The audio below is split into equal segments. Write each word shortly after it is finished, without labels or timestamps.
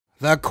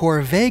The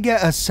Corvega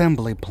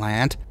assembly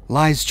plant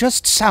lies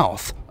just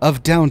south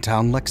of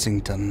downtown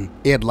Lexington.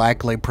 It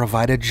likely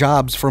provided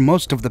jobs for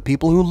most of the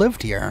people who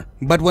lived here.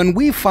 But when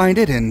we find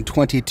it in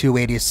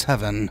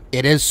 2287,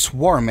 it is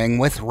swarming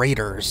with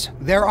raiders.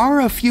 There are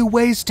a few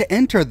ways to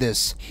enter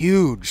this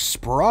huge,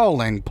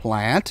 sprawling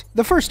plant.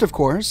 The first, of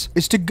course,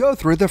 is to go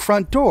through the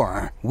front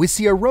door. We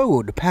see a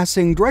road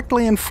passing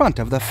directly in front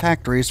of the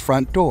factory's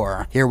front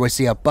door. Here we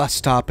see a bus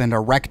stop and a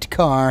wrecked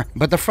car,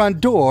 but the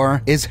front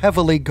door is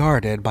heavily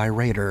guarded by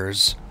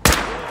raiders.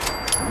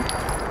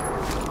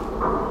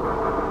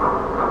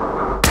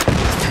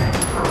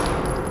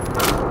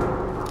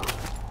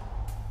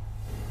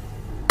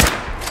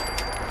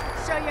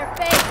 Show your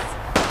face.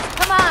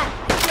 Come on,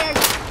 I dare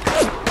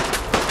you.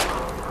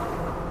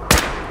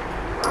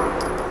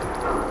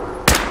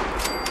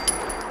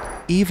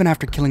 Even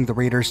after killing the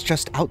raiders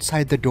just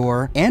outside the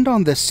door and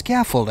on the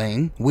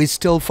scaffolding, we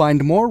still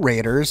find more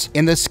raiders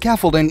in the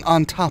scaffolding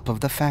on top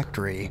of the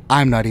factory.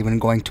 I'm not even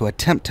going to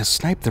attempt to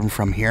snipe them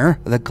from here.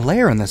 The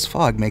glare in this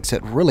fog makes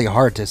it really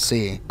hard to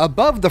see.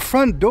 Above the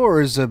front door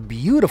is a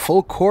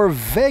beautiful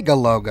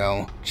Corvega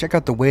logo. Check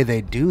out the way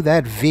they do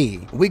that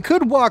V. We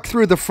could walk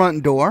through the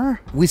front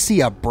door. We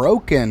see a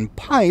broken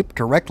pipe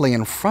directly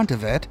in front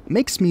of it.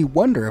 Makes me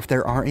wonder if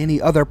there are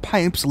any other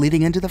pipes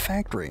leading into the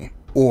factory.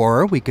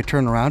 Or we could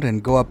turn around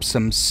and go up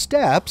some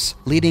steps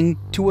leading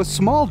to a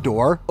small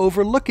door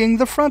overlooking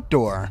the front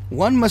door.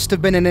 One must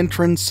have been an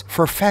entrance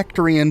for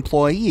factory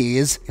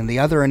employees and the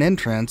other an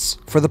entrance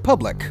for the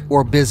public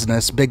or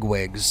business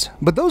bigwigs.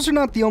 But those are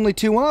not the only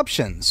two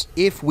options.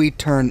 If we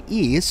turn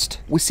east,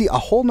 we see a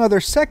whole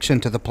nother section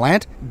to the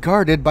plant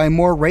guarded by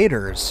more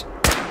raiders.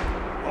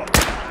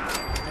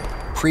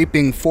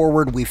 Creeping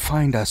forward, we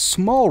find a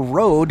small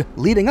road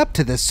leading up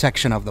to this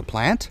section of the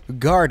plant,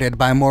 guarded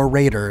by more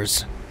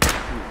raiders.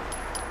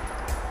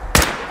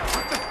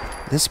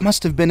 This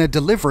must have been a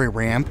delivery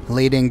ramp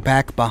leading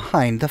back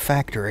behind the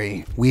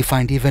factory. We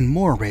find even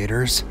more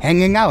raiders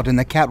hanging out in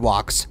the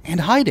catwalks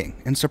and hiding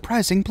in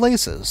surprising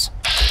places.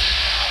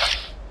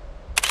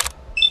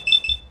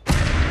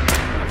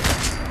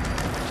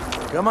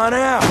 Come on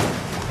out.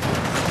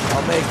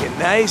 I'll make it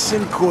nice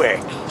and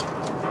quick.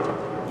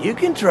 You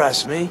can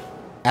trust me.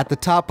 At the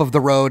top of the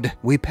road,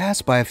 we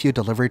pass by a few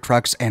delivery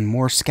trucks and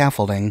more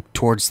scaffolding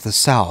towards the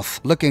south.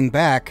 Looking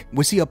back,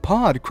 we see a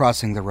pod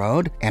crossing the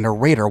road and a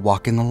raider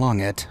walking along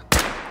it.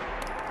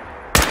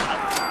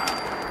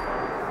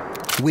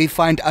 We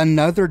find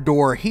another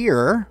door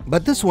here,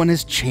 but this one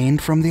is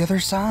chained from the other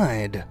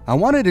side. I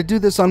wanted to do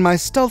this on my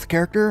stealth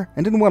character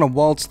and didn't want to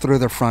waltz through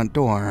the front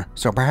door,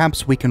 so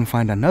perhaps we can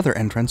find another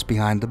entrance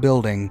behind the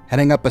building.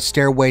 Heading up a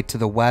stairway to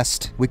the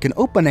west, we can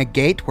open a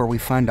gate where we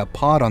find a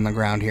pod on the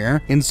ground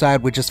here.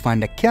 Inside, we just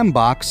find a chem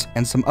box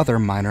and some other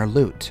minor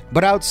loot.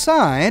 But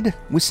outside,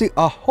 we see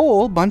a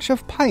whole bunch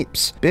of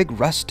pipes. Big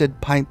rusted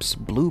pipes,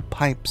 blue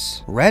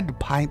pipes, red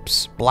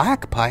pipes,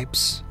 black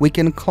pipes. We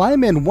can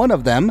climb in one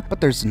of them, but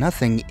there's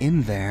nothing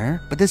in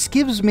there. But this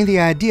gives me the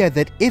idea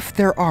that if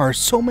there are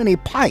so many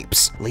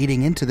pipes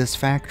leading into this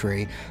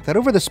factory, that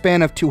over the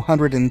span of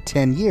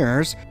 210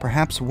 years,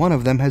 perhaps one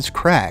of them has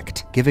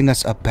cracked, giving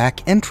us a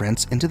back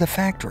entrance into the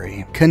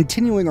factory.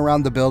 Continuing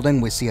around the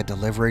building, we see a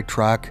delivery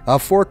truck, a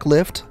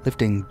forklift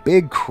lifting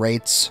big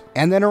crates,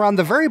 and then around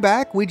the very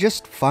back, we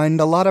just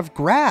find a lot of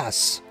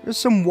grass. There's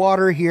some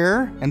water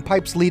here, and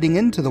pipes leading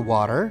into the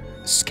water,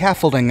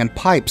 scaffolding and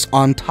pipes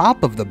on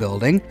top of the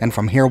building, and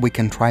from here we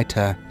can try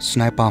to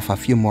snipe off a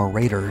few more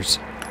raiders.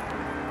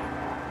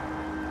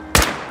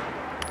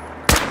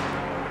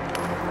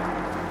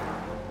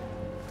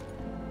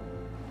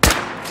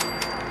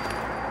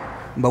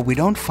 But we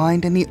don't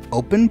find any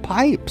open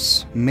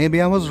pipes.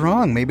 Maybe I was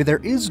wrong. Maybe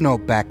there is no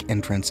back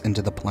entrance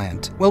into the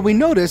plant. Well, we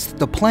noticed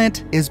the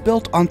plant is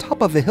built on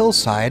top of a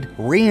hillside,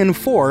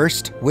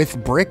 reinforced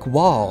with brick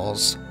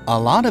walls. A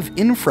lot of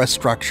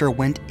infrastructure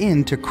went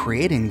into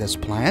creating this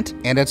plant,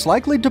 and it's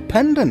likely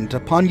dependent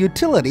upon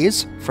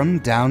utilities from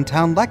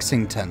downtown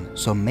Lexington.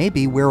 So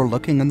maybe we're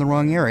looking in the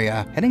wrong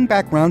area. Heading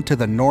back round to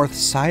the north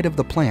side of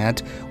the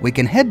plant, we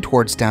can head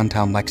towards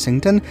downtown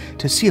Lexington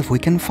to see if we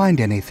can find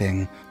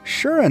anything.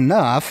 Sure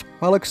enough,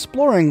 while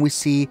exploring, we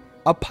see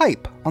a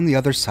pipe on the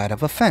other side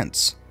of a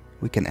fence.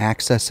 We can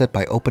access it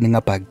by opening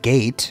up a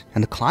gate,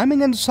 and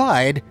climbing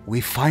inside,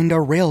 we find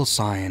a rail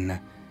sign.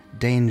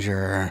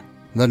 Danger.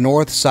 The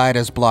north side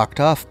is blocked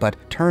off, but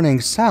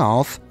turning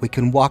south, we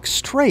can walk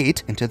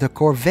straight into the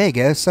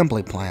Corvega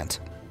assembly plant.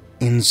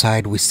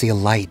 Inside, we see a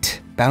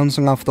light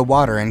bouncing off the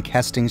water and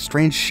casting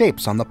strange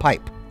shapes on the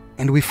pipe.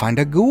 And we find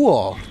a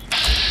ghoul.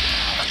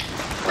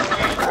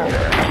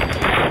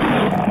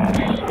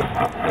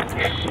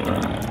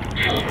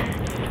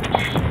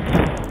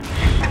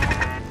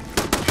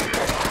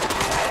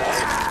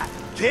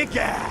 Kick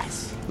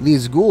ass!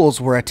 These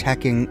ghouls were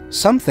attacking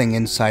something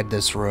inside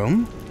this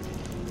room.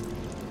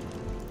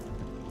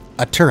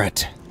 A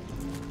turret.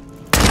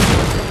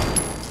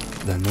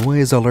 The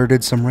noise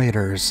alerted some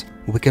raiders.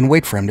 We can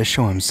wait for him to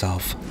show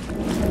himself.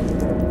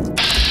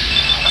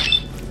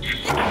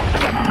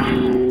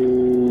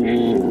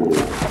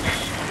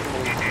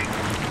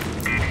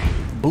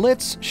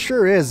 Blitz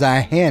sure is a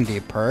handy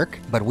perk,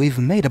 but we've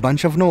made a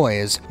bunch of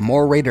noise.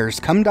 More raiders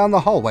come down the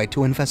hallway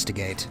to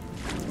investigate.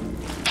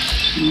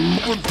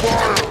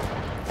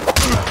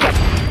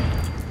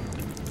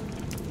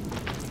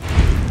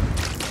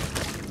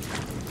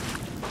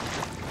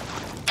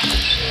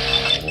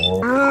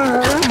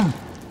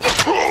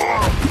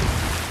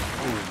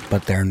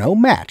 But they're no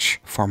match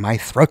for my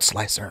throat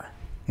slicer.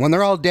 When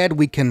they're all dead,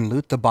 we can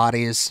loot the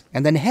bodies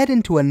and then head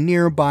into a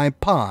nearby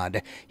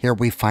pod. Here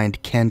we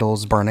find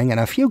candles burning in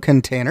a few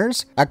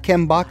containers, a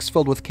chem box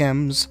filled with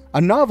chems,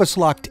 a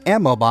novice-locked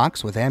ammo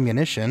box with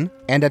ammunition,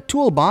 and a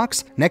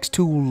toolbox next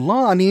to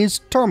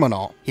Lonnie's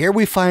terminal. Here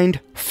we find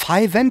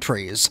 5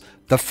 entries.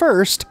 The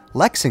first,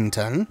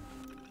 Lexington.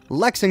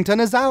 Lexington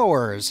is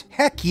ours.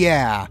 Heck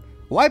yeah!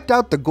 Wiped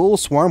out the ghoul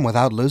swarm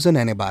without losing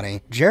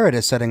anybody. Jared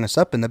is setting us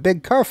up in the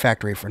big car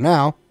factory for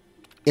now.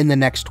 In the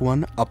next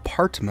one,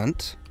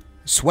 apartment.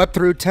 Swept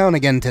through town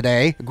again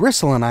today.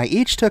 Gristle and I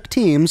each took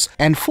teams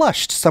and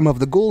flushed some of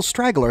the ghoul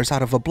stragglers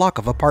out of a block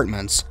of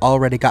apartments.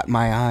 Already got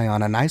my eye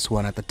on a nice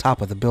one at the top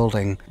of the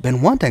building.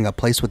 Been wanting a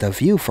place with a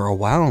view for a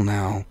while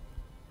now.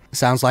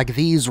 Sounds like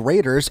these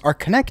raiders are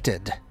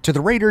connected to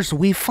the raiders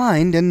we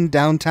find in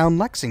downtown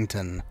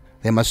Lexington.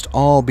 They must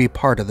all be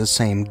part of the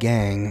same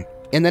gang.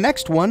 In the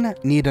next one,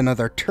 need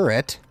another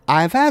turret.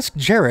 I've asked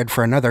Jared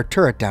for another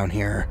turret down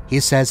here. He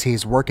says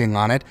he's working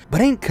on it,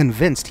 but ain't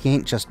convinced he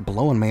ain't just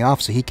blowing me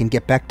off so he can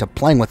get back to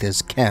playing with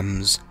his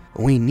chems.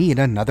 We need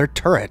another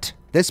turret.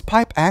 This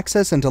pipe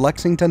access into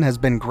Lexington has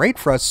been great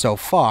for us so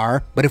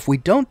far, but if we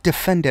don't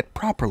defend it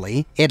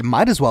properly, it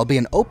might as well be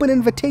an open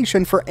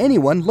invitation for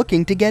anyone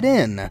looking to get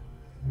in.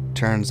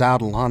 Turns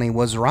out Lonnie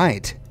was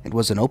right. It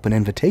was an open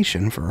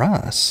invitation for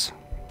us.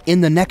 In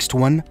the next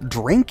one,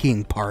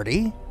 drinking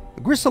party.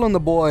 Gristle and the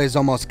boys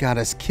almost got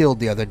us killed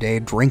the other day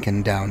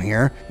drinking down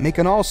here,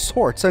 making all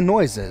sorts of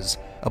noises.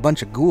 A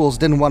bunch of ghouls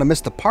didn't want to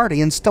miss the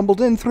party and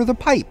stumbled in through the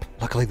pipe.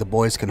 Luckily the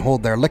boys can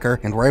hold their liquor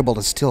and were able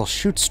to still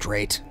shoot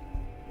straight.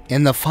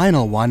 In the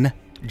final one,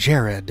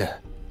 Jared.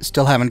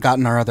 Still haven't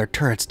gotten our other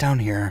turrets down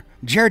here.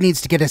 Jared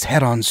needs to get his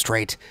head on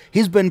straight.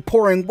 He's been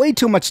pouring way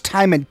too much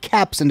time and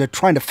caps into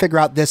trying to figure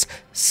out this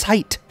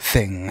sight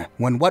thing,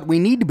 when what we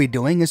need to be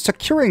doing is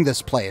securing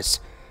this place.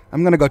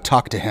 I'm gonna go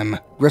talk to him.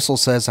 Gristle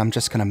says I'm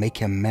just gonna make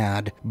him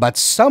mad, but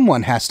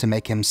someone has to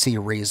make him see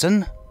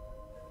reason.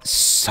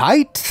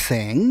 Sight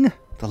thing?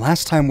 The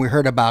last time we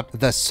heard about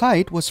the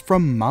sight was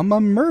from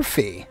Mama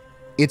Murphy.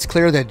 It's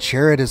clear that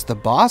Jared is the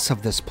boss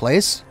of this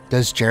place.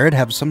 Does Jared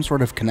have some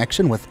sort of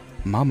connection with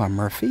Mama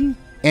Murphy?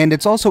 And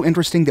it's also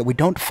interesting that we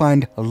don't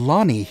find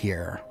Lonnie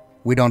here.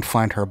 We don't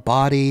find her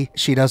body.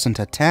 She doesn't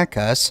attack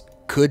us.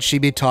 Could she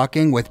be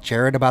talking with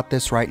Jared about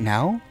this right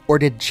now? Or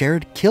did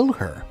Jared kill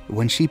her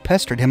when she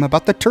pestered him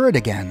about the turret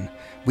again?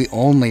 We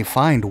only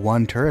find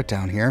one turret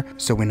down here,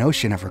 so we know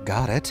she never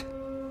got it.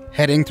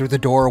 Heading through the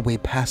door, we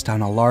pass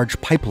down a large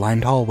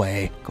pipelined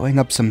hallway. Going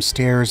up some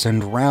stairs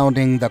and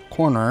rounding the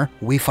corner,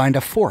 we find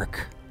a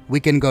fork. We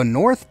can go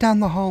north down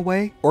the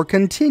hallway or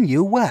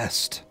continue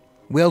west.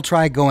 We'll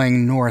try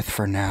going north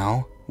for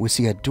now. We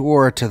see a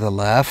door to the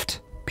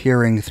left,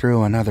 peering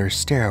through another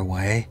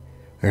stairway.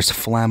 There's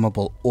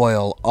flammable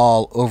oil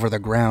all over the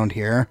ground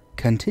here.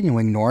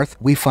 Continuing north,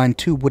 we find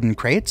 2 wooden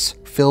crates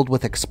filled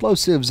with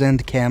explosives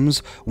and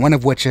chems, one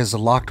of which is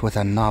locked with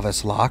a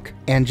novice lock,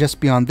 and just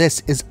beyond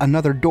this is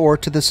another door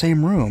to the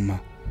same room.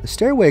 The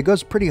stairway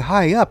goes pretty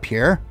high up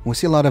here. We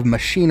see a lot of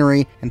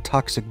machinery and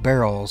toxic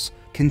barrels.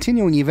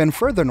 Continuing even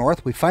further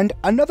north, we find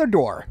another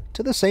door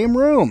to the same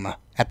room.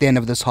 At the end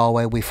of this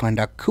hallway, we find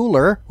a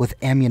cooler with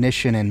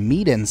ammunition and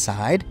meat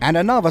inside, and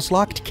a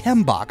novice-locked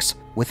chem box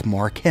with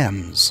more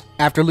chems.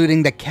 After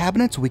looting the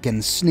cabinets, we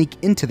can sneak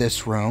into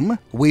this room.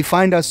 We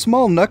find a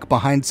small nook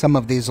behind some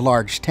of these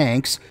large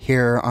tanks.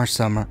 Here are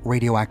some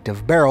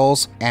radioactive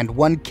barrels, and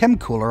 1 chem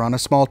cooler on a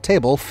small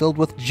table filled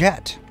with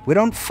jet. We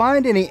don't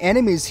find any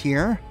enemies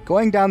here.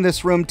 Going down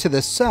this room to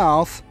the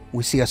south,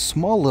 we see a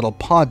small little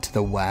pod to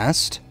the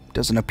west.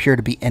 Doesn't appear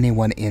to be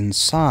anyone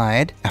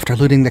inside. After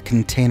looting the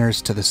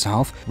containers to the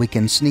south, we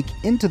can sneak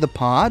into the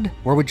pod,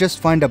 where we just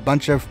find a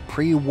bunch of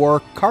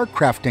pre-war car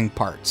crafting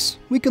parts.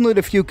 We can loot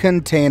a few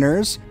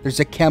containers. There's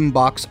a chem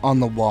box on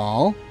the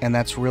wall, and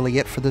that's really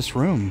it for this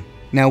room.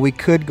 Now we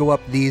could go up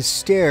these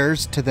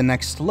stairs to the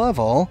next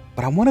level,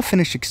 but I want to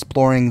finish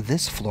exploring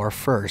this floor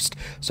first.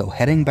 So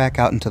heading back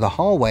out into the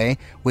hallway,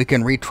 we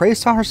can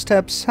retrace our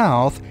steps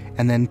south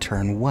and then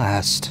turn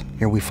west.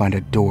 Here we find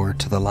a door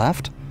to the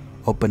left.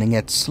 Opening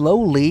it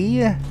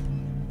slowly.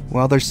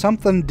 Well, there's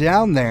something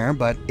down there,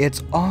 but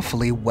it's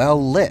awfully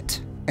well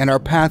lit. And our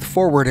path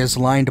forward is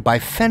lined by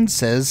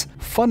fences,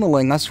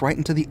 funneling us right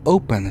into the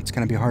open. It's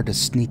going to be hard to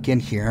sneak in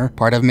here.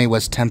 Part of me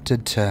was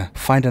tempted to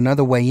find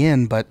another way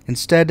in, but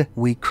instead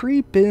we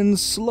creep in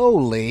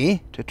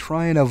slowly to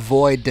try and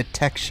avoid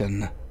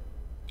detection.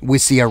 We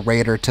see a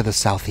raider to the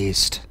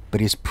southeast,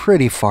 but he's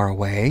pretty far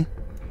away.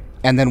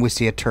 And then we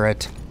see a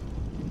turret.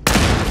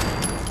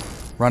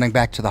 Running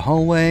back to the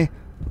hallway,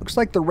 looks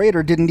like the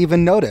raider didn't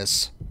even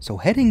notice. So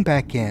heading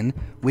back in,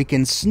 we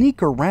can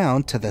sneak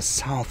around to the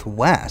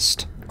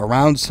southwest.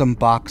 around some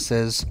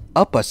boxes,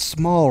 up a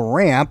small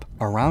ramp,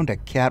 around a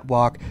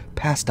catwalk,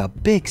 past a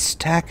big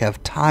stack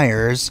of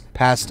tires,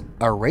 past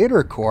a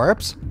raider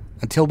corpse,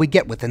 until we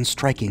get within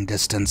striking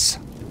distance.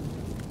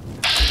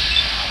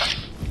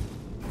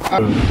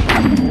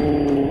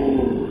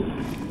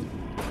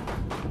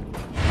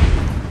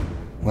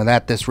 With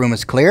that, this room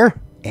is clear,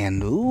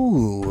 and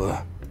ooh,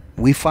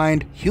 we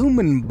find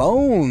human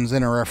bones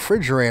in a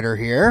refrigerator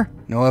here.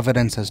 No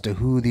evidence as to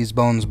who these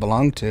bones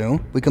belong to.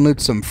 We can loot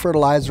some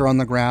fertilizer on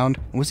the ground.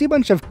 We see a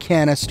bunch of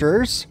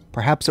canisters.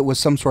 Perhaps it was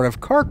some sort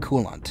of car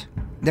coolant.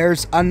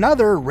 There's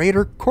another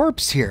raider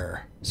corpse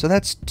here. So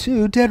that's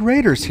 2 dead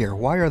raiders here.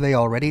 Why are they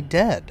already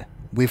dead?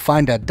 We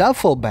find a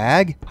duffel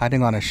bag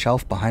hiding on a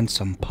shelf behind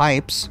some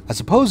pipes. I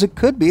suppose it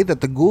could be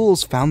that the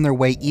ghouls found their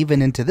way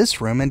even into this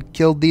room and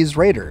killed these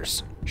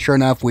raiders. Sure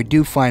enough, we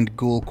do find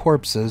ghoul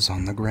corpses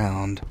on the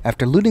ground.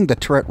 After looting the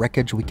turret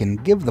wreckage, we can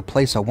give the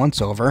place a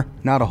once-over.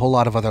 Not a whole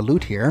lot of other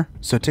loot here.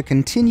 So to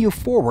continue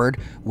forward,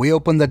 we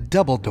open the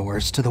double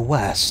doors to the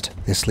west.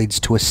 This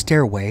leads to a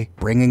stairway,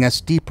 bringing us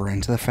deeper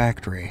into the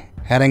factory.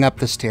 Heading up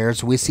the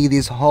stairs, we see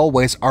these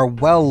hallways are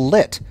well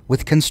lit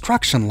with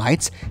construction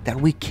lights that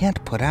we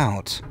can't put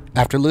out.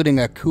 After looting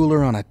a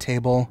cooler on a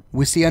table,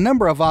 we see a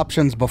number of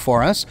options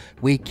before us.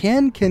 We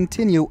can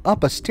continue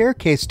up a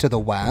staircase to the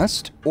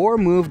west, or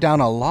move down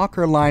a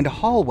locker-lined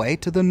hallway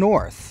to the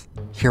north.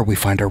 Here we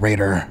find a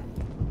raider.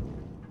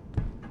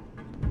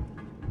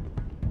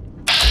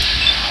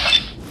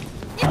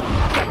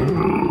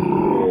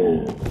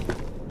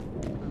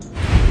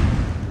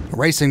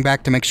 Racing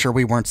back to make sure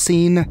we weren't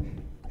seen.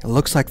 It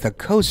looks like the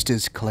coast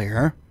is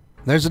clear.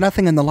 There's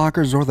nothing in the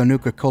lockers or the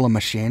Nuka-Cola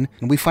machine,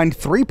 and we find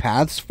 3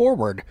 paths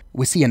forward.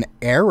 We see an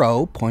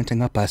arrow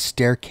pointing up a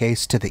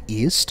staircase to the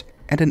east,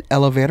 and an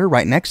elevator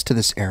right next to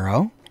this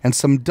arrow, and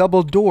some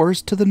double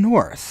doors to the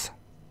north.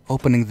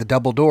 Opening the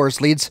double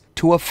doors leads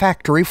to a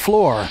factory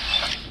floor.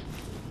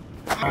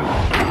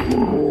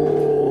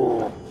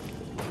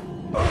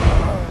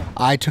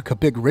 I took a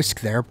big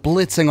risk there,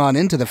 blitzing on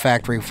into the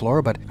factory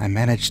floor, but I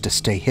managed to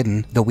stay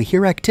hidden, though we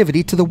hear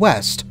activity to the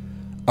west.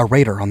 A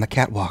raider on the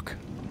catwalk.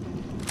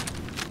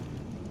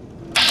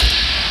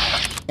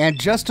 And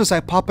just as I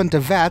pop into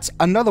VATS,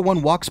 another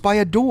one walks by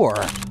a door.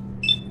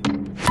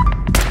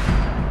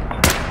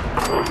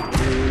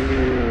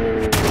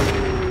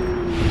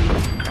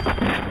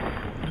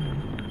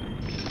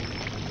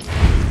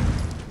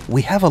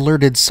 We have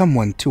alerted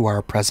someone to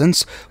our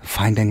presence.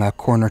 Finding a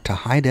corner to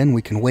hide in,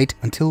 we can wait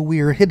until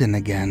we are hidden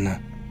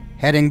again.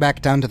 Heading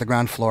back down to the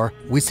ground floor,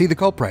 we see the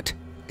culprit.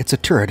 It's a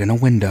turret in a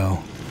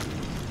window.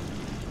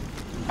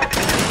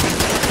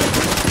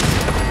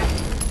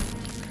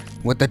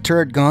 With the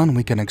turret gone,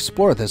 we can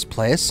explore this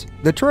place.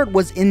 The turret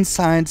was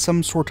inside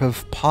some sort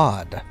of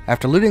pod.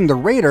 After looting the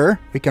raider,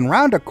 we can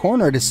round a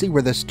corner to see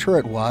where this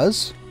turret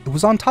was. It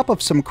was on top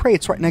of some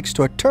crates right next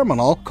to a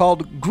terminal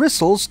called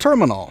Gristle's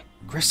Terminal.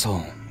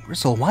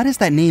 Gristle, why does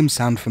that name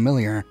sound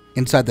familiar?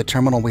 Inside the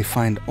terminal, we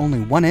find only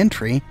one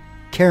entry,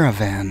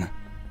 Caravan.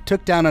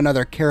 Took down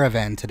another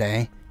caravan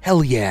today.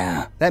 Hell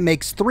yeah, that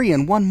makes 3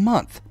 in 1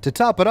 month. To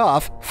top it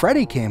off,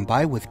 Freddy came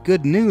by with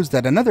good news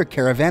that another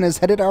caravan is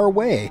headed our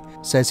way.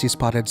 Says he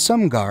spotted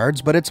some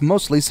guards, but it's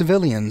mostly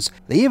civilians.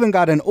 They even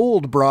got an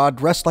old broad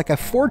dressed like a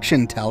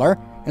fortune teller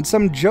and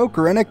some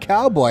joker in a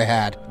cowboy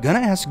hat. Gonna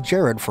ask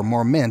Jared for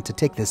more men to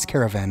take this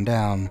caravan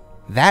down.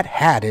 That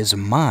hat is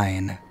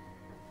mine.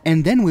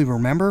 And then we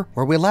remember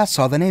where we last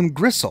saw the name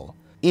Gristle.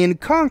 In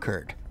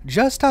Concord,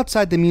 just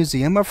outside the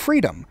Museum of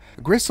Freedom.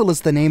 Gristle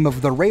is the name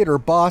of the raider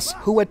boss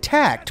who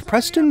attacked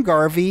Preston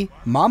Garvey,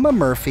 Mama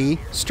Murphy,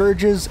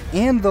 Sturges,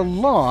 and the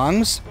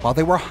Longs while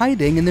they were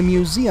hiding in the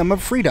Museum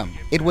of Freedom.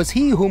 It was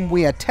he whom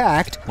we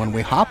attacked when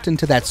we hopped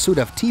into that suit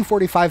of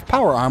T-45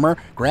 power armor,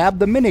 grabbed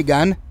the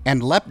minigun,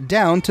 and leapt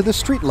down to the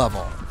street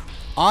level.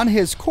 On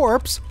his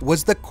corpse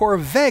was the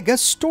Corvega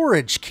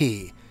storage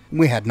key.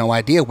 We had no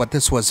idea what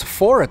this was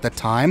for at the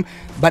time,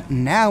 but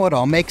now it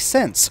all makes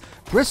sense.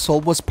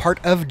 Gristle was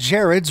part of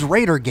Jared's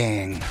raider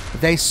gang.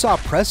 They saw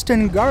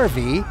Preston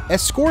Garvey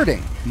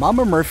escorting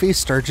Mama Murphy,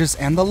 Sturges,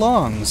 and the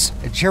Longs.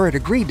 Jared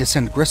agreed to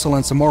send Gristle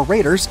and some more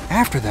raiders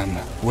after them,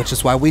 which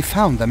is why we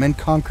found them in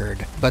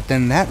Concord. But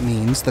then that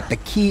means that the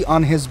key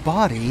on his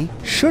body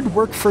should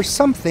work for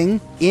something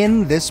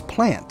in this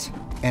plant.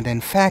 And in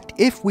fact,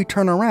 if we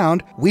turn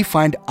around, we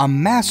find a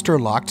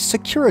master-locked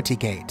security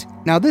gate.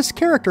 Now, this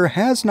character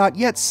has not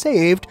yet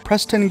saved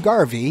Preston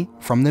Garvey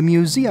from the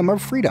Museum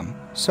of Freedom,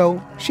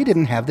 so she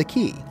didn't have the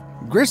key.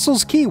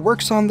 Gristle's key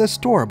works on this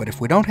door, but if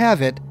we don't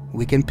have it,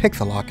 we can pick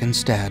the lock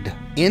instead.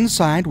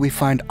 Inside, we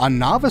find a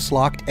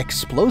novice-locked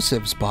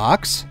explosives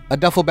box, a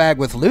duffel bag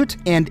with loot,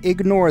 and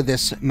ignore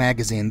this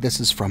magazine. This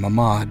is from a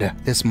mod.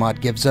 This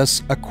mod gives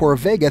us a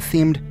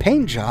Corvega-themed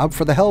paint job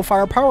for the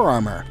Hellfire power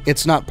armor.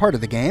 It's not part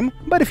of the game,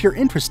 but if you're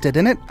interested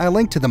in it, I'll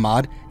link to the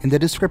mod in the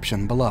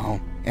description below.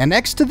 And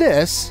next to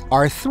this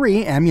are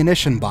 3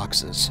 ammunition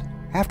boxes.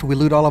 After we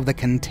loot all of the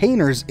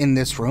containers in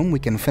this room, we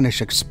can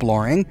finish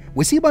exploring.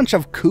 We see a bunch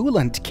of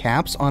coolant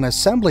caps on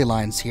assembly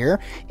lines here.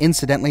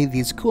 Incidentally,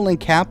 these coolant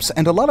caps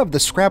and a lot of the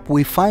scrap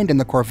we find in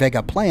the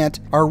Corvega plant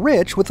are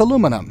rich with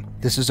aluminum.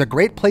 This is a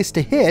great place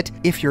to hit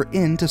if you're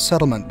into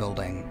settlement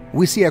building.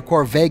 We see a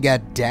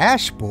Corvega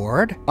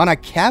dashboard on a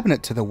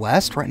cabinet to the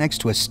west, right next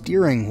to a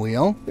steering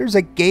wheel. There's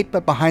a gate,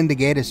 but behind the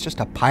gate is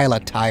just a pile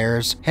of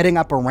tires. Heading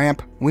up a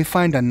ramp, we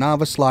find a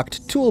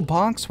novice-locked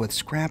toolbox with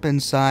scrap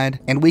inside,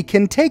 and we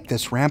can take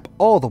this ramp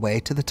all the way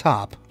to the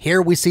top.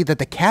 Here we see that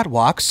the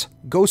catwalks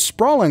go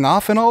sprawling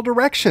off in all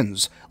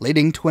directions,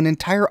 leading to an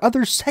entire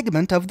other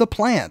segment of the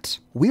plant.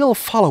 We'll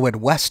follow it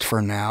west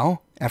for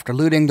now. After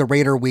looting the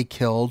raider we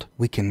killed,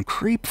 we can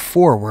creep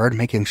forward,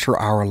 making sure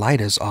our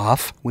light is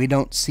off. We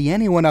don't see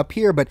anyone up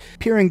here, but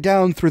peering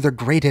down through the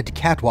grated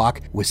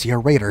catwalk, we see a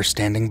raider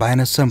standing by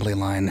an assembly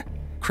line.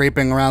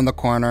 Creeping around the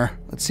corner,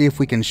 let's see if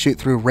we can shoot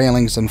through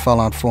railings in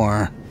Fallout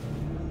 4.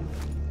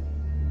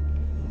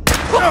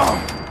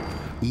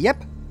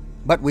 Yep,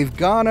 but we've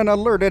gone and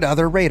alerted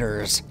other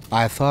raiders.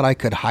 I thought I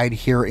could hide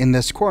here in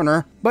this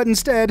corner, but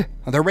instead,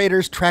 the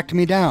raiders tracked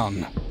me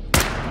down.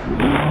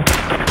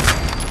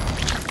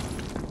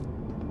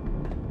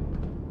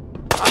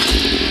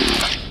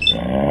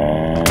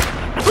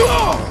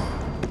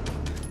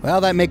 Well,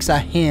 that makes a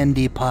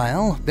handy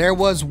pile. There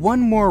was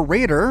one more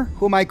raider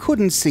whom I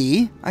couldn't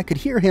see. I could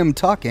hear him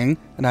talking,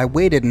 and I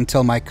waited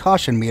until my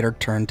caution meter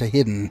turned to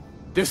hidden.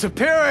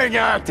 Disappearing,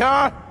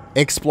 huh?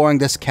 Exploring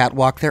this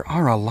catwalk, there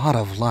are a lot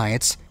of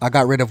lights. I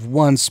got rid of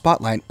one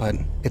spotlight, but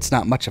it's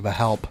not much of a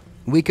help.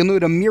 We can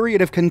loot a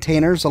myriad of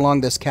containers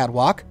along this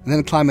catwalk, and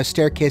then climb a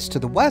staircase to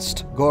the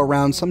west, go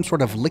around some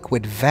sort of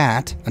liquid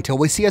vat, until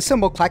we see a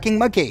cymbal-clacking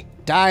monkey.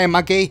 Die,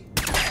 monkey!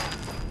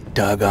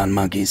 Doggone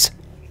monkeys.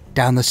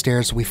 Down the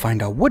stairs, we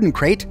find a wooden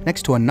crate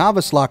next to a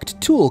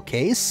novice-locked tool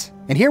case,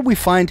 and here we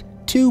find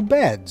 2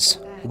 beds.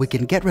 We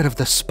can get rid of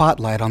the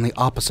spotlight on the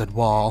opposite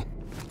wall.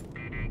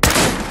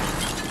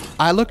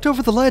 I looked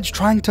over the ledge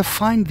trying to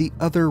find the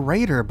other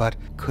raider, but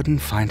couldn't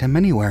find him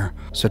anywhere.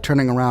 So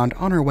turning around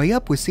on our way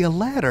up, we see a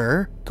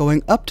ladder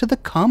going up to the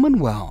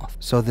Commonwealth.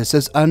 So this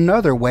is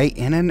another way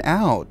in and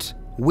out.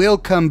 We'll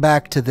come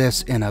back to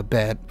this in a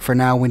bit. For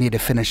now, we need to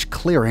finish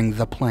clearing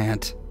the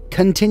plant.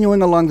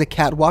 Continuing along the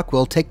catwalk,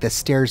 we'll take the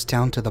stairs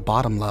down to the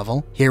bottom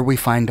level. Here we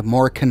find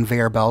more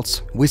conveyor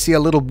belts. We see a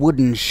little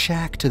wooden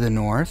shack to the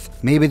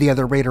north. Maybe the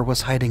other raider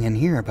was hiding in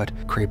here, but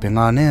creeping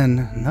on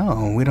in,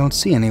 no, we don't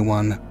see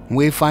anyone.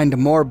 We find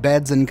more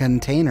beds and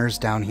containers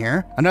down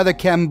here, another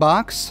chem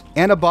box,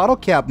 and a bottle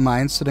cap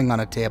mine sitting on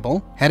a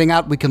table. Heading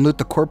out, we can loot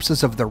the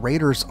corpses of the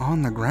raiders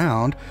on the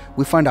ground.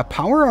 We find a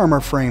power armor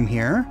frame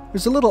here.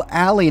 There's a little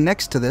alley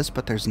next to this,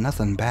 but there's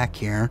nothing back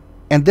here.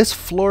 And this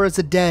floor is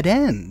a dead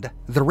end.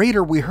 The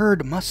raider we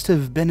heard must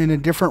have been in a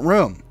different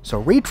room. So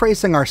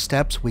retracing our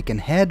steps, we can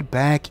head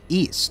back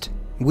east.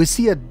 We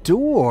see a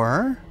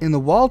door in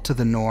the wall to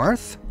the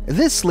north.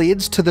 This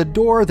leads to the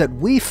door that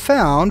we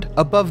found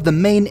above the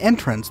main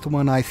entrance, the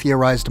one I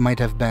theorized might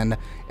have been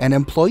an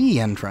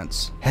employee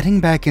entrance. Heading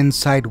back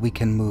inside, we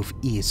can move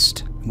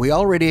east. We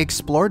already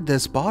explored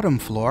this bottom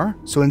floor,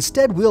 so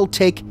instead we'll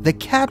take the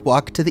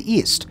catwalk to the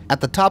east. At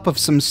the top of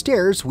some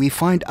stairs, we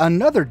find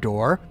another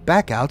door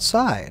back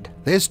outside.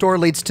 This door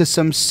leads to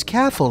some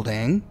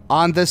scaffolding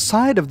on the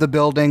side of the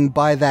building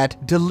by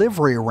that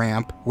delivery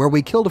ramp where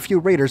we killed a few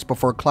raiders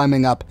before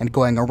climbing up and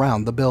going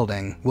around the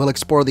building. We'll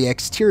explore the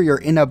exterior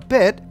in a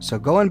bit, so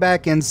going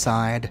back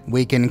inside,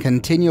 we can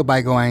continue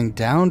by going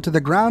down to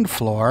the ground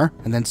floor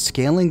and then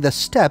scaling the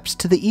steps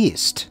to the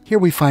east. Here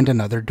we find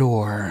another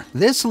door.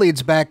 This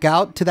leads back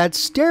out to that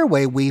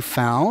stairway we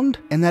found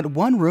in that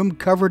one room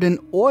covered in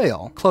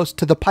oil close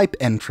to the pipe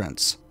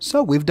entrance.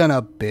 So we've done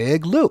a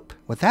big loop.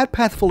 With that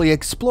path fully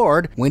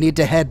explored, we need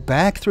to head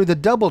back through the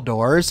double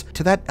doors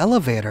to that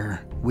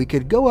elevator. We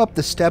could go up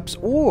the steps,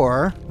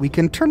 or we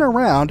can turn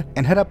around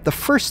and head up the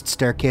first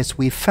staircase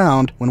we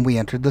found when we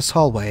entered this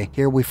hallway.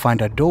 Here we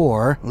find a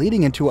door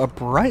leading into a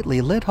brightly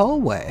lit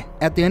hallway.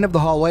 At the end of the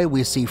hallway,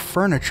 we see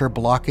furniture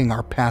blocking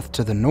our path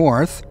to the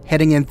north.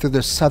 Heading in through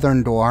the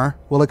southern door,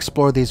 we'll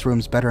explore these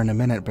rooms better in a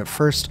minute, but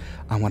first,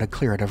 I want to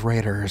clear it of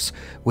raiders.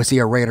 We see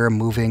a raider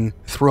moving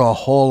through a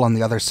hole on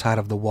the other side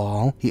of the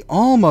wall. He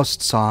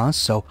almost saw us,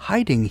 so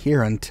hiding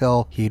here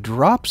until he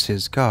drops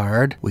his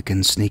guard, we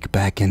can sneak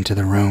back into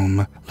the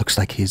room. Looks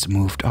like he's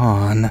moved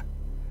on.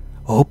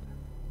 Oh,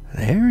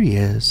 there he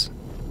is.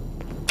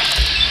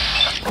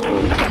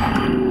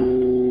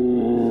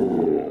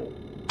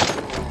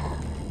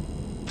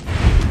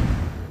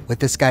 With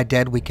this guy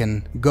dead, we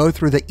can go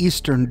through the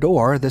eastern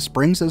door. This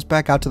brings us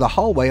back out to the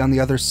hallway on the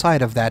other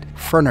side of that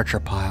furniture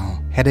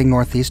pile. Heading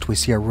northeast, we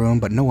see a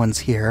room, but no one's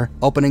here.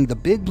 Opening the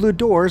big blue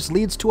doors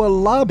leads to a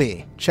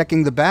lobby.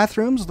 Checking the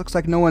bathrooms, looks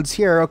like no one's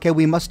here. Okay,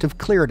 we must have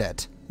cleared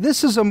it.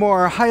 This is a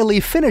more highly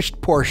finished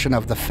portion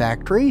of the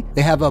factory.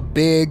 They have a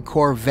big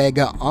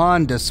Corvega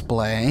on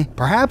display.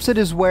 Perhaps it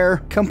is where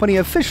company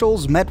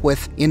officials met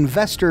with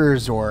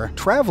investors or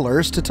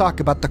travelers to talk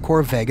about the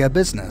Corvega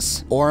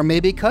business. Or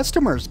maybe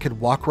customers could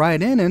walk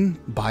right in and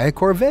buy a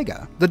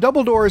Corvega. The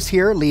double doors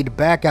here lead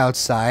back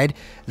outside.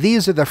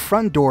 These are the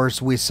front doors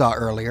we saw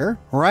earlier,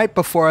 right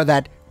before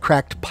that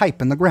cracked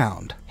pipe in the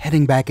ground.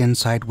 Heading back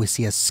inside, we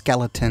see a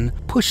skeleton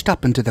pushed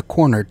up into the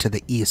corner to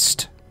the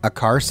east. A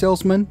car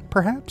salesman,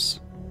 perhaps?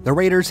 The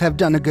raiders have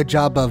done a good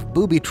job of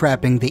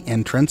booby-trapping the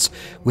entrance.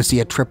 We see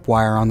a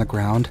tripwire on the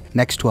ground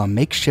next to a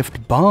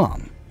makeshift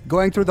bomb.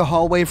 Going through the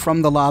hallway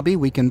from the lobby,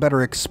 we can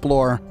better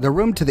explore the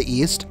room to the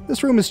east.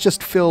 This room is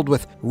just filled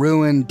with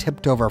ruined,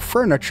 tipped-over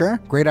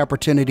furniture. Great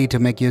opportunity to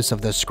make use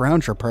of the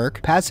Scrounger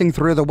perk. Passing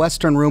through the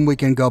western room, we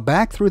can go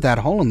back through that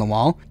hole in the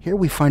wall. Here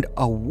we find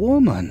a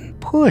woman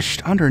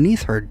pushed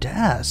underneath her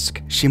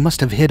desk. She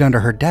must have hid under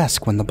her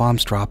desk when the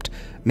bombs dropped,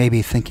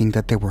 maybe thinking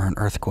that they were an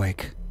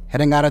earthquake.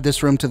 Heading out of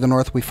this room to the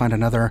north, we find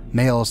another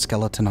male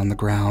skeleton on the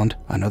ground,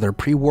 another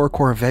pre-war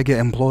Corvega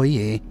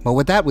employee. But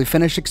with that, we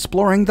finish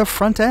exploring the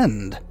front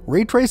end.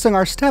 Retracing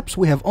our steps,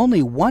 we have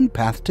only one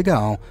path to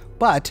go,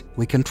 but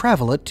we can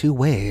travel it two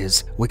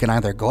ways. We can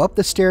either go up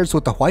the stairs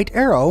with the white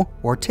arrow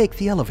or take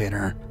the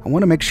elevator. I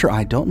want to make sure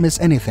I don't miss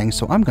anything,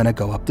 so I'm going to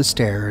go up the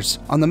stairs.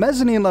 On the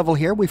mezzanine level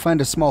here, we find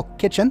a small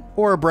kitchen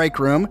or a break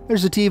room.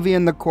 There's a TV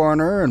in the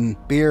corner and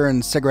beer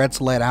and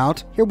cigarettes laid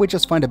out. Here we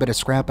just find a bit of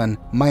scrap and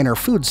minor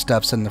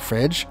foodstuffs in the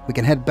fridge. We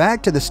can head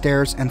back to the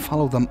stairs and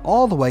follow them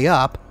all the way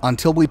up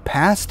until we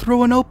pass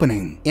through an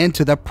opening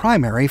into the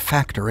primary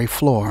factory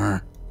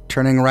floor.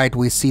 Turning right,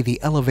 we see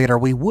the elevator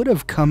we would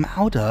have come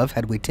out of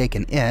had we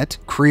taken it.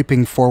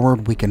 Creeping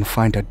forward, we can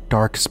find a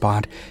dark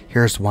spot.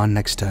 Here's one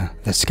next to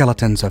the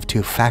skeletons of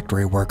two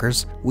factory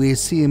workers. We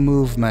see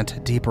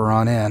movement deeper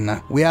on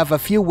in. We have a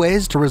few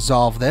ways to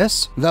resolve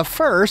this. The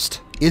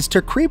first is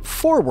to creep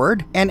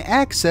forward and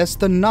access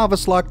the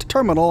novice-locked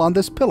terminal on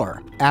this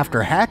pillar.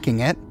 After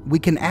hacking it, we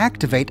can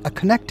activate a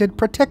connected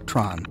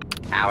Protectron.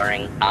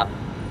 Powering up.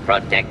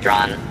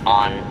 Protectron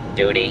on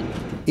duty.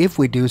 If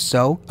we do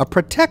so, a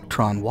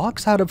Protectron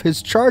walks out of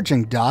his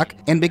charging dock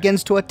and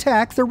begins to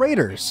attack the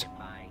raiders.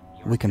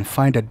 We can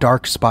find a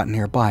dark spot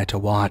nearby to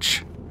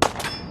watch.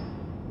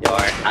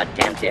 Your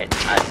attempted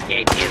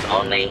escape is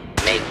only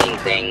making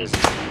things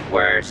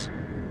worse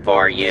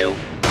for you.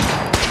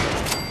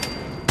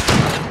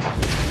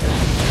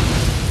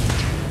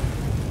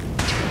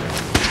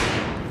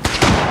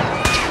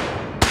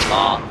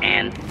 Law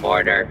and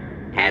order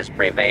has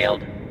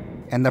prevailed.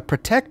 And the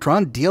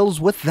Protectron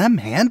deals with them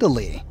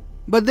handily.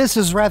 But this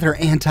is rather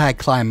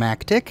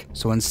anticlimactic,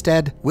 so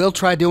instead, we'll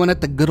try doing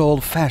it the good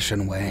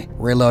old-fashioned way,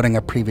 reloading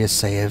a previous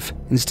save.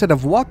 Instead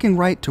of walking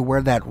right to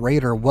where that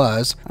raider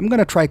was, I'm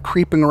gonna try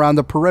creeping around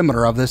the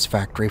perimeter of this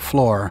factory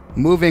floor.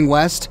 Moving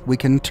west, we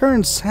can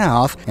turn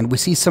south, and we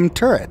see some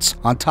turrets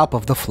on top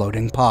of the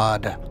floating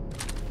pod.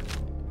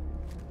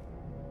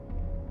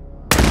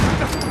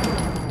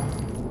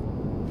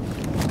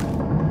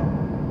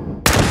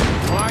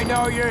 I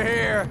know you're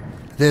here.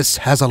 This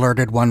has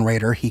alerted one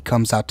raider. He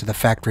comes out to the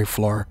factory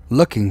floor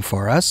looking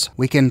for us.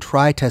 We can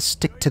try to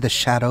stick to the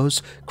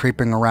shadows,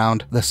 creeping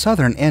around the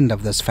southern end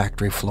of this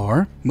factory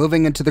floor.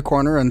 Moving into the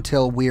corner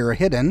until we're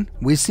hidden.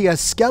 We see a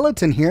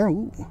skeleton here.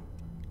 Ooh.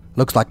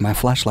 Looks like my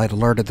flashlight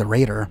alerted the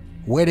raider.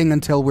 Waiting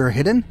until we're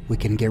hidden, we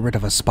can get rid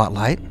of a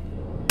spotlight.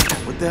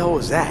 What the hell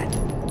was that?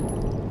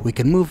 We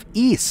can move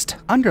east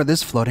under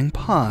this floating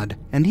pod.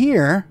 And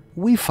here,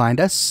 we find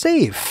a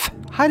safe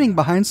hiding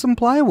behind some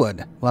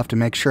plywood. We'll have to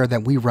make sure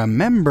that we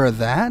remember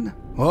that.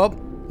 Oh,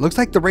 looks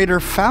like the raider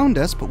found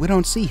us, but we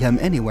don't see him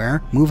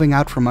anywhere. Moving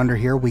out from under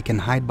here, we can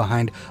hide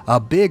behind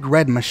a big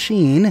red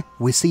machine.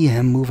 We see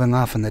him moving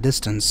off in the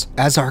distance.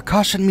 As our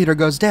caution meter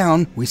goes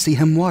down, we see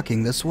him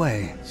walking this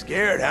way.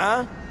 Scared,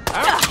 huh?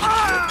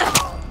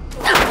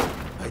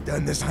 I've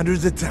done this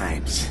hundreds of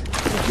times.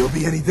 Think you'll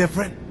be any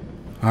different?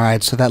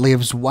 Alright, so that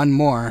leaves one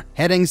more.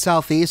 Heading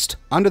southeast,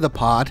 under the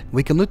pod,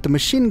 we can loot the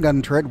machine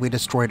gun turret we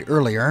destroyed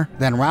earlier,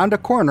 then round a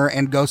corner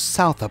and go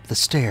south up the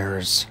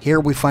stairs. Here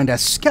we find a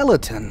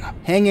skeleton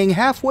hanging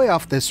halfway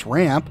off this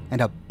ramp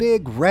and a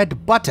big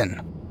red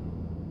button.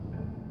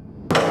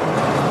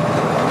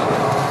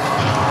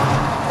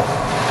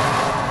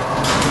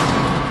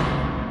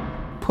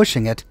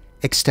 Pushing it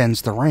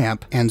extends the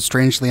ramp, and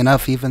strangely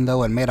enough, even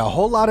though it made a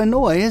whole lot of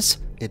noise,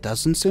 it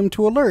doesn't seem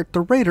to alert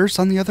the raiders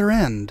on the other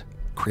end.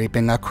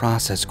 Creeping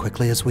across as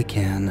quickly as we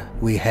can,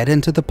 we head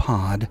into the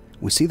pod.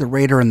 We see the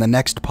raider in the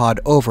next pod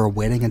over,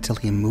 waiting until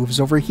he moves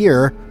over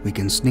here. We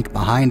can sneak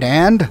behind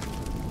and...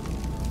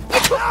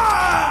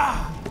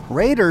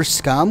 Raider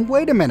scum,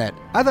 wait a minute.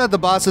 I thought the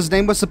boss's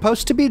name was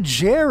supposed to be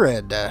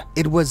Jared.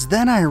 It was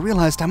then I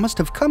realized I must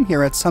have come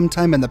here at some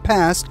time in the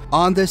past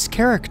on this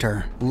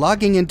character.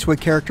 Logging into a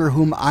character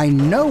whom I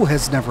know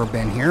has never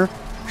been here.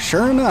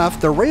 Sure enough,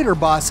 the raider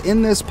boss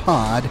in this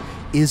pod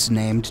is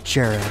named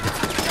Jared.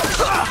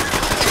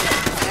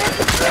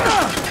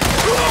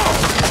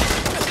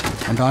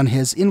 And on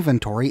his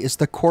inventory is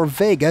the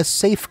Corvega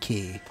safe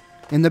key.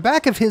 In the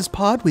back of his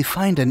pod, we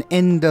find an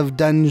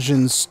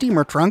end-of-dungeon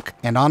steamer trunk,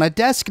 and on a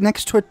desk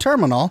next to a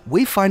terminal,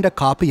 we find a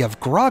copy of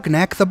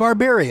Grognak the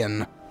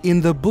Barbarian, In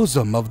the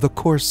Bosom of the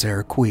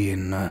Corsair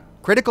Queen.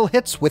 Critical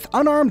hits with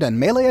unarmed and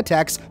melee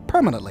attacks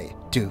permanently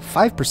do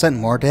 5%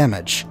 more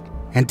damage.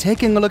 And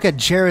taking a look at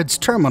Jared's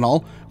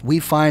terminal, we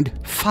find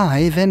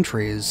 5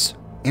 entries.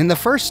 In the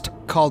first,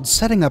 called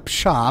Setting Up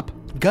Shop,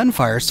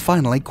 gunfire's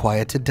finally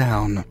quieted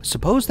down.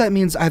 Suppose that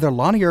means either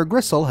Lonnie or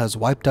Gristle has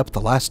wiped up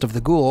the last of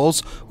the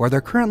ghouls, or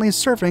they're currently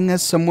serving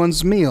as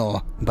someone's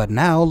meal. But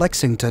now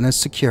Lexington is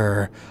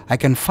secure. I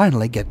can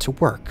finally get to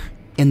work.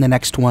 In the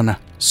next one,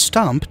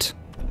 Stumped,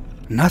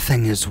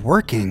 nothing is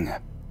working.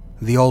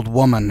 The old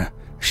woman,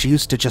 she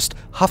used to just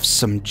huff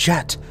some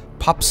jet,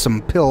 pop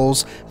some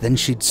pills, then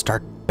she'd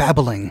start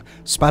babbling,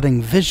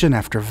 spouting vision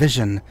after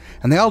vision,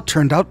 and they all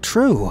turned out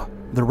true.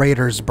 The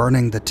raiders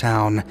burning the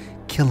town,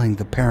 killing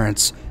the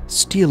parents,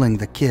 stealing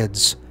the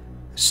kids,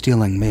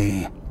 stealing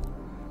me.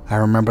 I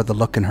remember the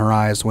look in her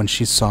eyes when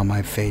she saw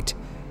my fate.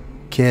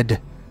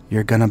 Kid,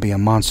 you're gonna be a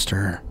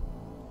monster.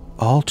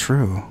 All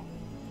true.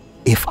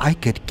 If I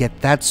could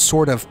get that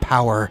sort of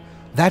power,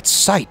 that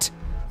sight,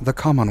 the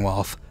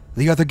Commonwealth,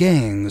 the other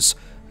gangs,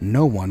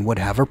 no one would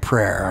have a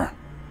prayer.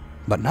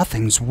 But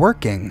nothing's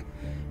working.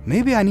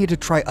 Maybe I need to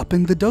try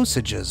upping the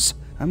dosages.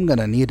 I'm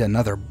gonna need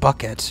another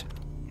bucket.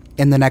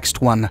 In the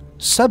next one,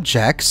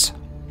 Subjects,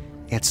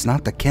 it's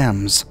not the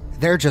chems.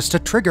 They're just a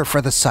trigger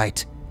for the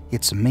sight.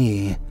 It's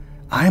me.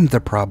 I'm the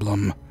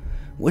problem.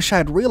 Wish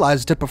I'd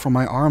realized it before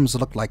my arms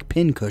looked like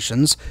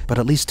pincushions, but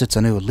at least it's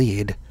a new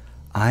lead.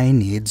 I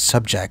need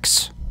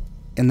subjects.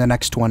 In the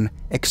next one,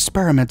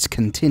 Experiments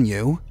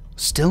continue.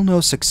 Still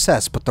no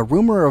success, but the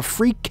rumor of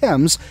free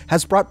chems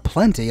has brought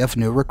plenty of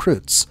new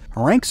recruits.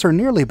 Ranks are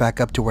nearly back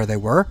up to where they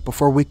were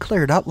before we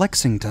cleared out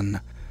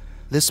Lexington.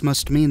 This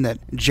must mean that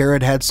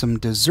Jared had some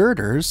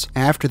deserters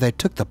after they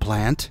took the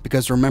plant,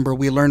 because remember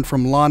we learned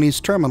from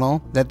Lonnie's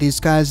terminal that these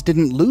guys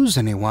didn't lose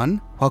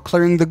anyone while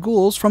clearing the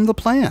ghouls from the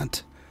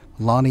plant.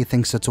 Lonnie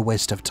thinks it's a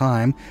waste of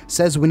time,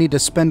 says we need to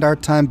spend our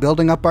time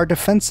building up our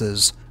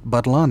defenses,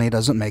 but Lonnie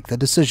doesn't make the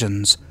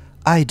decisions.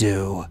 I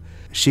do.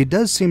 She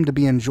does seem to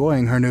be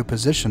enjoying her new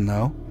position,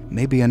 though.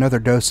 Maybe another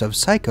dose of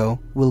Psycho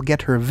will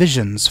get her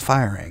visions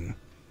firing.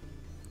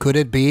 Could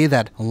it be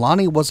that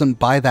Lonnie wasn't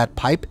by that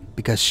pipe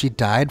because she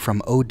died from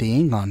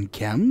ODing on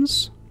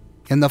chems?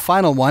 In the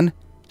final one,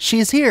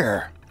 she's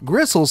here.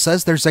 Gristle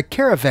says there's a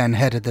caravan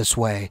headed this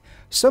way.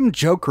 Some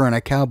joker in a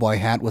cowboy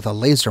hat with a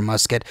laser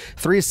musket,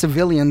 3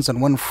 civilians,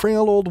 and 1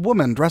 frail old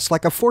woman dressed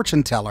like a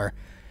fortune teller.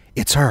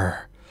 It's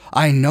her.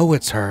 I know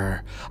it's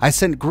her. I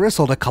sent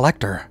Gristle to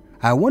collect her.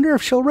 I wonder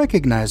if she'll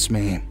recognize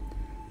me.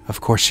 Of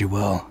course she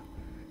will.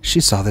 She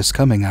saw this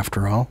coming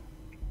after all.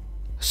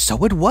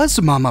 So it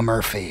was Mama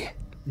Murphy.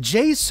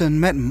 Jason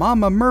met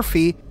Mama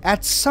Murphy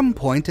at some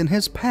point in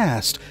his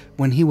past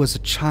when he was a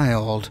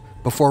child,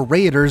 before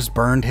raiders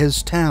burned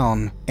his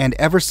town. And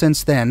ever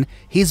since then,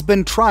 he's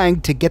been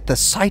trying to get the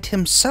sight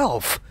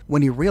himself.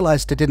 When he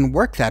realized it didn't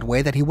work that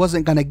way, that he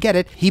wasn't going to get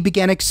it, he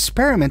began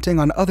experimenting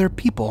on other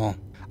people.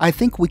 I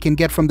think we can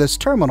get from this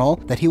terminal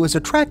that he was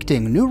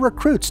attracting new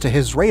recruits to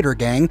his raider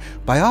gang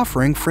by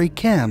offering free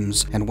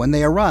chems, and when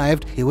they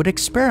arrived, he would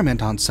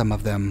experiment on some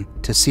of them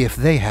to see if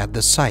they had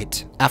the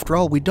sight. After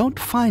all, we don't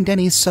find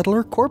any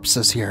settler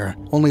corpses here,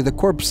 only the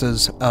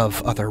corpses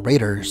of other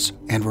raiders.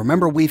 And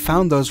remember, we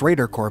found those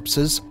raider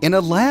corpses in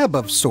a lab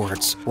of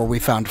sorts, where we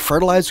found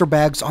fertilizer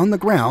bags on the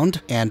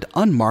ground and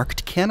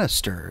unmarked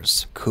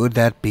canisters. Could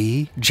that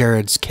be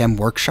Jared's chem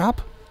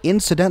workshop?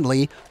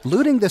 Incidentally,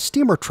 looting the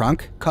steamer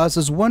trunk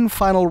causes 1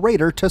 final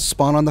raider to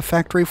spawn on the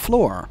factory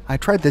floor. I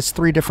tried this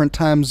 3 different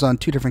times on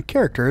 2 different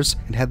characters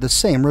and had the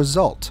same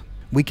result.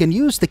 We can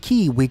use the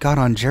key we got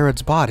on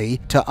Jared's body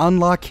to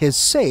unlock his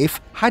safe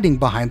hiding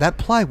behind that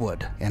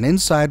plywood, and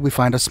inside we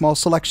find a small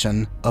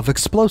selection of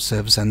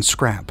explosives and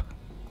scrap.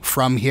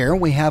 From here,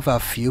 we have a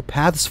few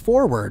paths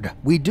forward.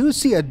 We do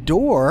see a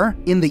door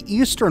in the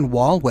eastern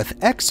wall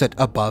with exit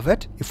above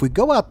it. If we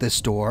go out this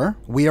door,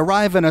 we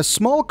arrive in a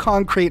small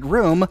concrete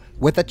room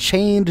with a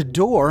chained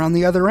door on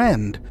the other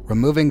end.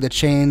 Removing the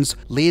chains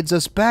leads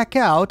us back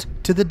out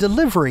to the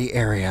delivery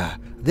area.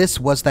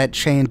 This was that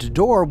chained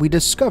door we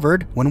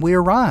discovered when we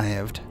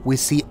arrived. We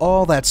see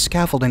all that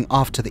scaffolding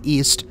off to the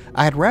east.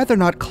 I'd rather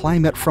not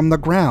climb it from the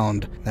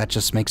ground. That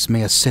just makes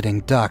me a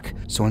sitting duck,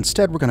 so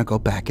instead we're gonna go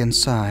back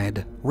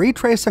inside.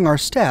 Retracing our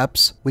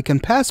steps, we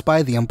can pass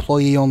by the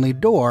employee-only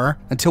door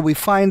until we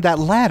find that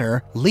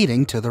ladder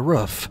leading to the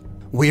roof.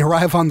 We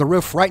arrive on the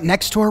roof right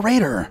next to a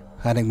raider.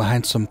 Hiding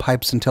behind some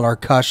pipes until our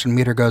caution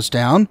meter goes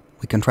down,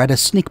 we can try to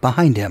sneak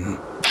behind him.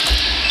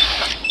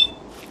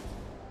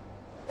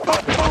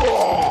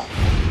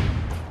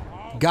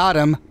 Got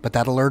him, but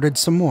that alerted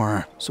some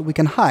more, so we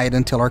can hide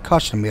until our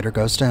caution meter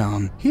goes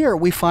down. Here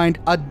we find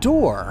a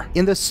door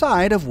in the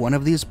side of one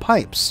of these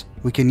pipes.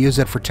 We can use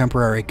it for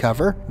temporary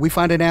cover. We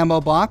find an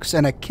ammo box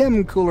and a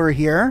chem cooler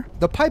here.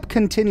 The pipe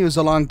continues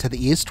along to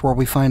the east where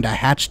we find a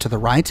hatch to the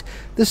right.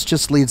 This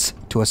just leads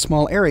to a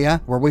small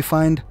area where we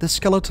find the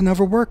skeleton of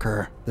a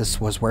worker.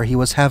 This was where he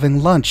was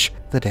having lunch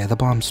the day the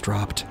bombs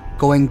dropped.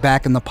 Going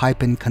back in the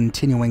pipe and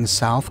continuing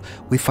south,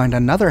 we find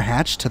another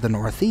hatch to the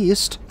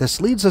northeast. This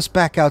leads us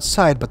back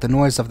outside, but the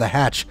noise of the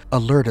hatch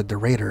alerted the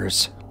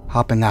raiders.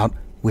 Hopping out,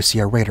 we see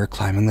a raider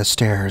climbing the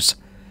stairs.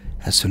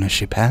 As soon as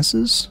she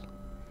passes,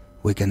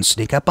 we can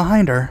sneak up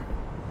behind her.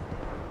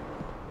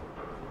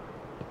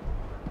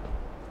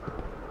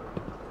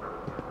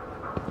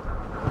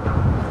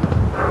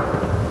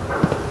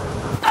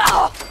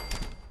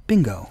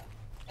 Bingo.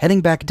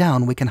 Heading back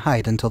down, we can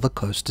hide until the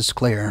coast is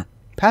clear.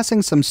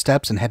 Passing some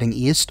steps and heading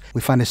east,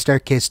 we find a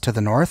staircase to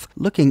the north.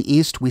 Looking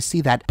east, we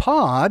see that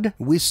pod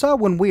we saw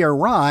when we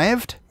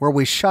arrived, where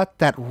we shot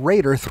that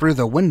raider through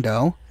the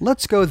window.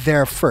 Let's go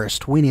there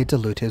first. We need to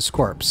loot his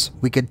corpse.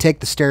 We could take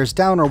the stairs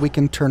down, or we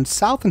can turn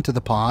south into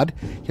the pod.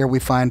 Here we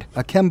find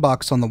a chem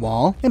box on the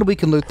wall, and we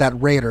can loot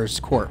that raider's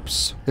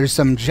corpse. There's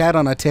some jet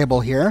on a table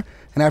here.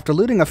 And after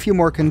looting a few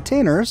more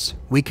containers,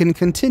 we can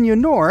continue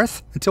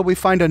north until we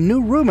find a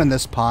new room in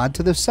this pod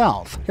to the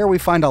south. Here we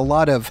find a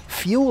lot of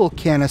fuel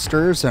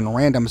canisters and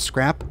random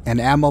scrap,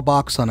 an ammo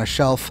box on a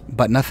shelf,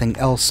 but nothing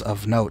else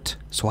of note.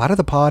 So out of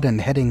the pod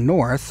and heading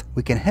north,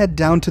 we can head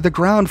down to the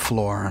ground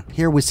floor.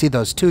 Here we see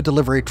those 2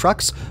 delivery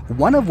trucks,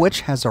 one of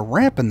which has a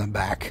ramp in the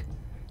back.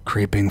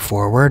 Creeping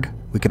forward,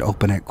 we can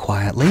open it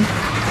quietly,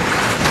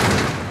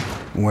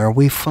 where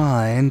we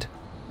find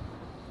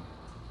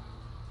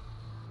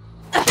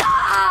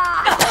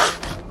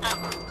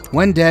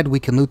when dead, we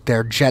can loot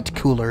their jet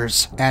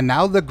coolers. And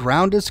now the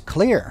ground is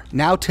clear.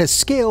 Now to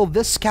scale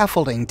this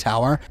scaffolding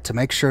tower to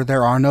make sure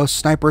there are no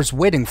snipers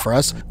waiting for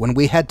us when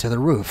we head to the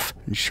roof.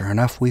 And sure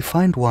enough, we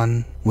find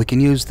one. We can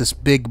use this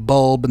big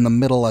bulb in the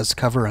middle as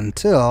cover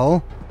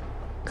until...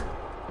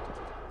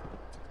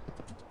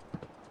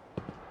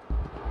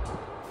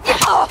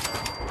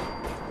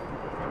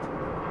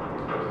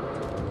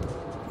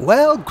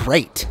 Well,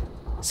 great.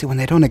 See, when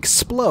they don't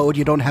explode,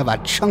 you don't have a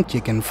chunk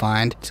you can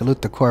find to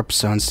loot the corpse,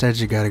 so instead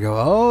you gotta go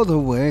all the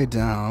way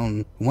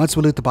down. Once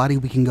we loot the body,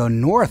 we can go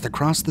north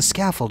across the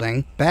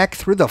scaffolding, back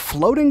through the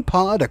floating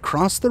pod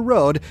across the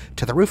road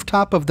to the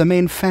rooftop of the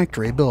main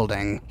factory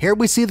building. Here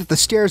we see that the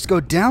stairs go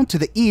down to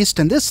the east,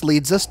 and this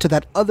leads us to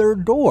that other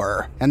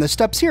door. And the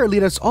steps here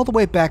lead us all the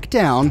way back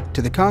down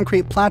to the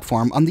concrete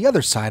platform on the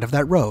other side of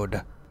that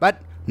road.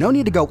 But no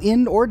need to go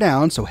in or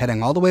down, so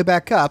heading all the way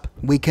back up,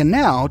 we can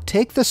now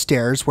take the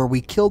stairs where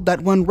we killed that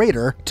one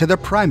raider to the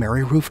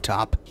primary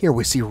rooftop. Here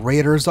we see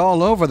raiders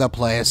all over the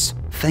place.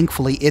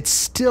 Thankfully, it's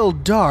still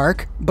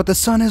dark, but the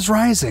sun is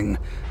rising.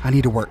 I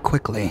need to work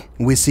quickly.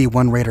 We see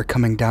one raider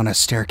coming down a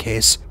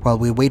staircase. While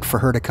we wait for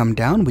her to come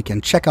down, we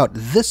can check out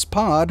this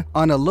pod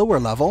on a lower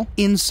level.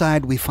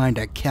 Inside, we find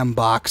a chem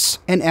box,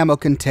 an ammo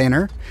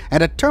container,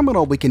 and a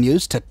terminal we can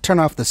use to turn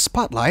off the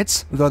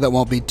spotlights, though that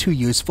won't be too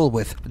useful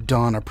with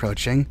dawn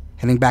approaching.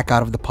 Heading back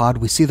out of the pod,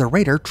 we see the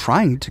raider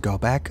trying to go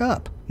back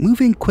up.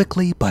 Moving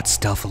quickly but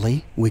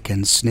stealthily, we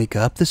can sneak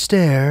up the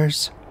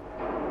stairs.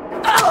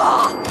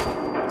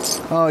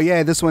 Oh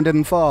yay, this one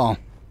didn't fall.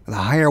 The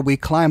higher we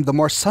climb, the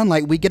more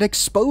sunlight we get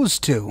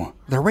exposed to.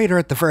 The raider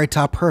at the very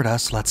top heard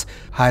us. Let's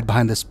hide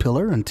behind this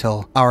pillar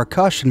until our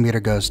caution meter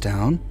goes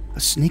down.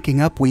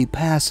 Sneaking up, we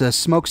pass a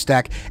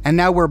smokestack, and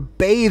now we're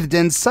bathed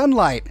in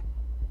sunlight.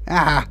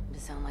 Ah! They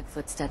sound like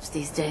footsteps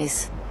these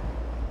days.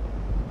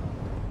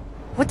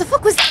 What the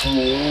fuck was that?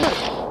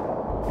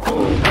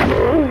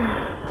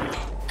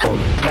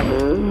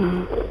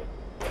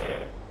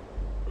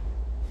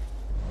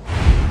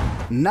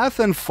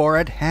 Nothing for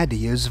it, had to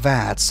use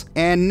VATS.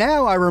 And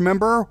now I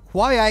remember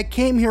why I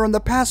came here in the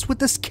past with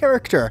this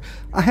character.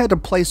 I had to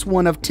place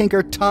one of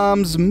Tinker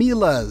Tom's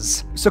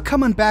Milas. So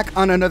coming back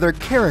on another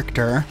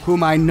character,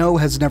 whom I know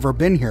has never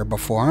been here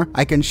before,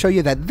 I can show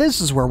you that this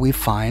is where we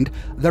find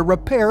the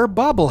repair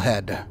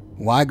bobblehead.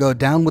 Why go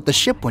down with the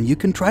ship when you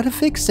can try to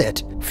fix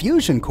it?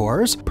 Fusion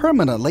cores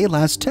permanently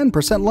last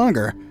 10%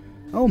 longer.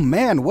 Oh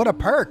man, what a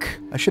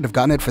perk! I should have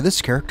gotten it for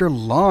this character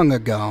long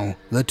ago.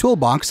 The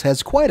toolbox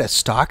has quite a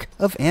stock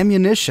of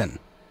ammunition.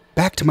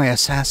 Back to my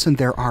assassin,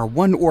 there are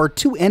 1 or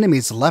 2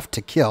 enemies left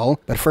to kill,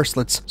 but first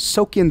let's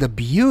soak in the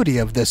beauty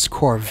of this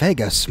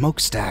Corvega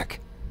smokestack.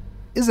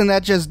 Isn't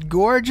that just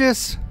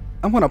gorgeous?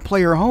 I want to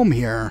play her home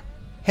here.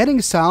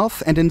 Heading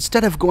south, and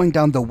instead of going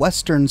down the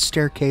western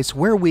staircase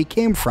where we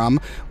came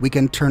from, we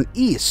can turn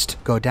east,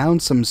 go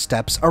down some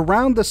steps,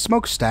 around the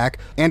smokestack,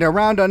 and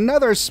around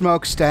another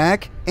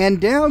smokestack,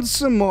 and down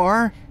some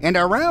more, and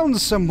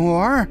around some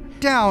more,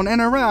 down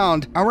and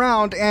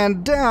around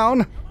and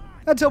down,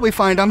 until we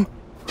find them.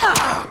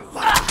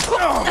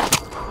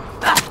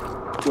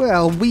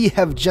 Well, we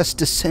have just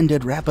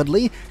descended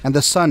rapidly, and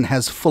the sun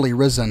has fully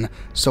risen.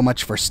 So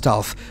much for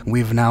stealth.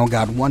 We've now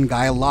got one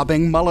guy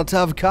lobbing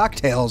Molotov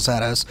cocktails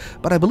at us,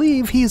 but I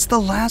believe he's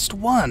the last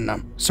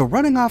one. So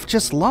running off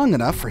just long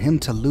enough for him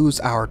to lose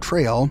our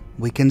trail,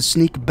 we can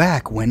sneak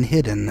back when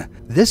hidden.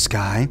 This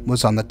guy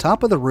was on the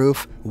top of the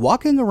roof,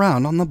 walking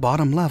around on the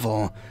bottom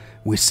level.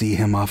 We see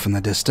him off in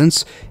the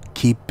distance,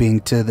 keeping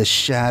to the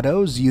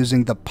shadows,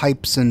 using the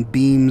pipes and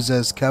beams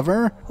as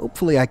cover.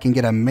 Hopefully I can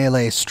get a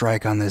melee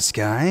strike on this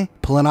guy.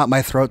 Pulling out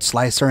my throat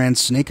slicer and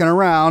sneaking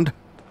around.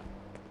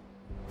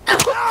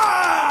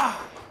 Oh,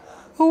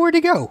 where'd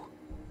he go?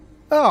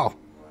 Oh,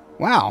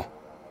 wow.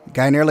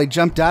 Guy nearly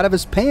jumped out of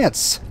his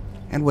pants.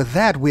 And with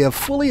that, we have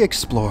fully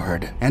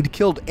explored and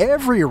killed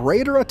every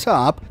raider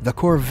atop the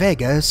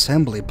Corvega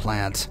assembly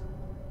plant.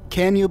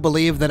 Can you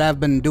believe that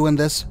I've been doing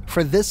this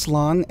for this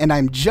long and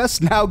I'm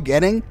just now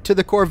getting to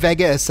the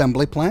Corvega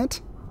assembly plant?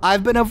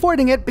 I've been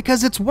avoiding it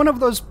because it's one of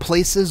those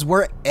places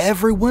where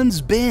everyone's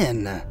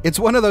been. It's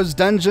one of those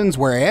dungeons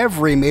where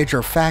every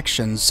major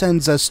faction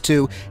sends us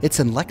to.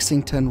 It's in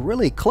Lexington,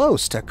 really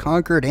close to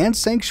Concord and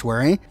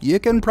Sanctuary. You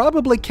can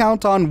probably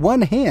count on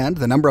one hand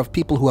the number of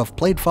people who have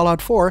played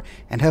Fallout 4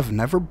 and have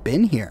never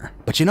been here.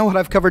 But you know what?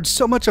 I've covered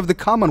so much of the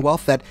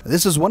Commonwealth that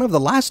this is one of the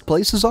last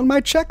places on my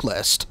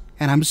checklist.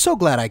 And I'm so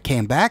glad I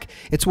came back.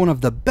 It's one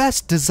of the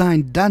best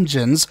designed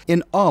dungeons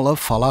in all of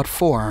Fallout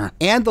 4.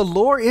 And the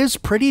lore is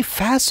pretty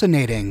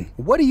fascinating.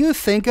 What do you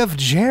think of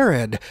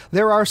Jared?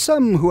 There are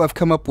some who have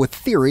come up with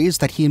theories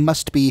that he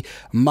must be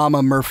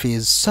Mama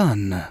Murphy's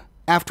son.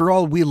 After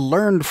all, we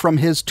learned from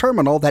his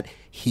terminal that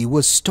he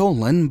was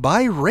stolen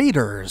by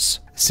raiders.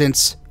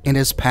 Since in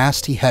his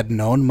past he had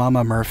known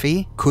Mama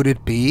Murphy, could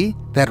it be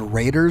that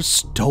raiders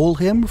stole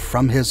him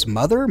from his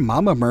mother,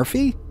 Mama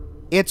Murphy?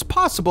 It's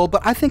possible,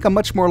 but I think a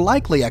much more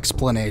likely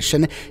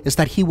explanation is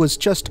that he was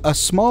just a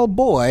small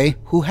boy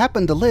who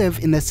happened to live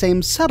in the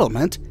same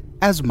settlement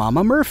as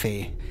Mama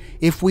Murphy.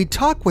 If we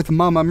talk with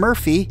Mama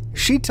Murphy,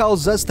 she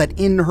tells us that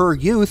in her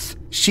youth,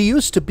 she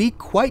used to be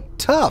quite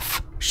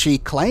tough. She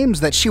claims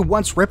that she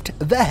once ripped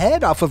the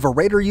head off of a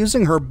raider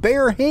using her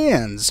bare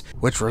hands,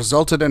 which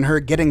resulted in her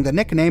getting the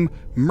nickname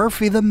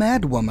Murphy the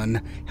Mad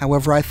Woman.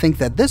 However, I think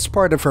that this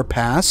part of her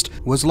past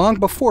was long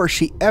before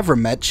she ever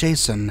met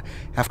Jason.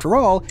 After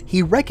all,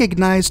 he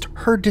recognized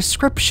her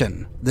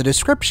description, the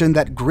description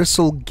that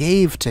Gristle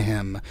gave to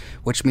him,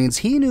 which means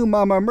he knew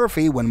Mama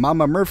Murphy when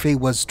Mama Murphy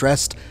was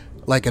dressed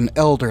like an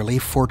elderly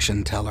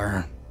fortune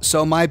teller.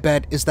 So my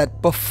bet is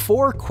that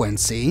before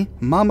Quincy,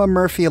 Mama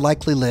Murphy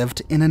likely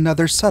lived in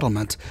another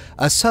settlement,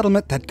 a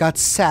settlement that got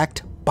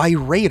sacked by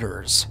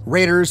raiders.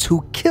 Raiders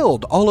who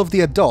killed all of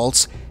the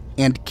adults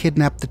and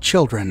kidnapped the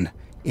children,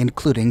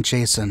 including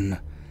Jason.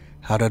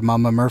 How did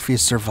Mama Murphy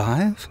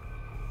survive?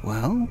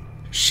 Well,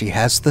 she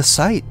has the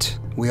sight.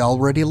 We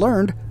already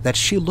learned that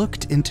she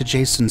looked into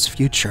Jason's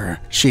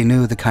future. She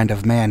knew the kind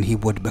of man he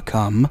would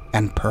become,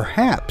 and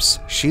perhaps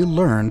she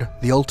learned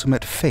the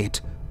ultimate fate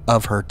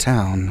of her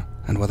town.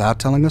 And without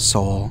telling a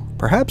soul,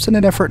 perhaps in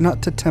an effort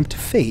not to tempt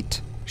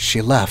fate,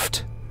 she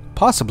left,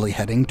 possibly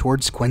heading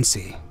towards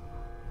Quincy.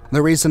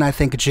 The reason I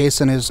think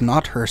Jason is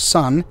not her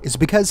son is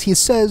because he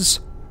says,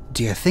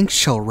 "Do you think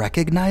she'll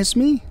recognize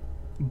me?"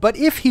 But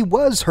if he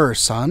was her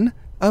son,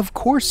 of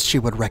course she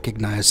would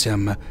recognize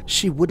him.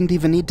 She wouldn't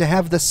even need to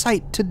have the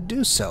sight to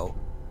do so.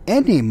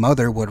 Any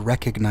mother would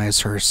recognize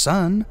her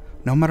son,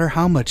 no matter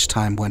how much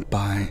time went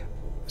by.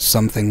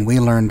 Something we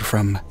learned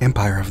from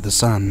Empire of the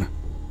Sun.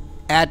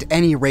 At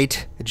any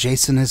rate,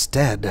 Jason is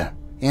dead,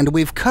 and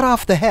we've cut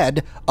off the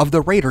head of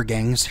the raider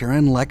gangs here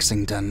in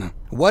Lexington.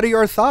 What are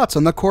your thoughts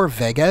on the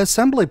Corvega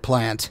assembly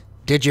plant?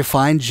 Did you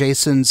find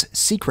Jason's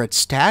secret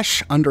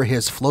stash under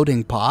his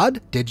floating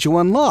pod? Did you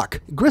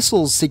unlock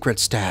Gristle's secret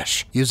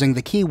stash using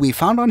the key we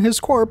found on his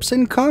corpse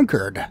in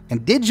Concord?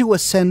 And did you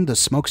ascend the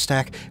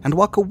smokestack and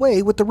walk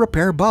away with the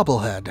repair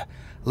bobblehead?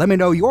 Let me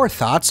know your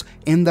thoughts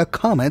in the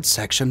comments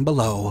section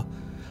below.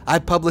 I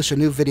publish a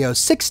new video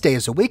 6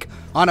 days a week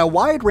on a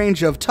wide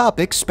range of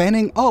topics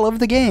spanning all of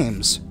the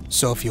games.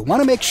 So if you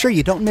want to make sure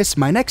you don't miss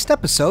my next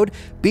episode,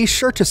 be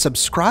sure to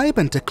subscribe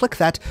and to click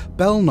that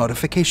bell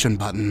notification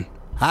button.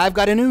 I've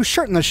got a new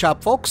shirt in the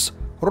shop, folks.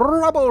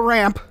 Rubble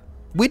Ramp.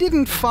 We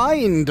didn't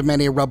find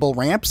many rubble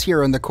ramps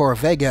here in the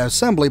Corvega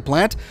assembly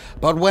plant,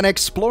 but when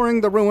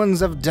exploring the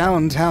ruins of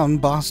downtown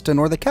Boston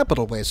or the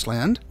Capital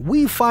Wasteland,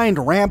 we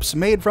find ramps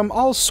made from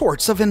all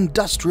sorts of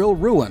industrial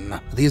ruin.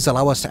 These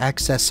allow us to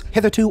access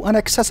hitherto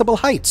inaccessible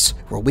heights,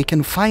 where we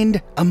can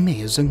find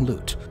amazing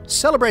loot.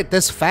 Celebrate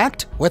this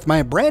fact with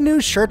my brand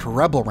new shirt,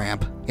 Rubble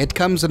Ramp. It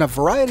comes in a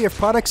variety of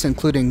products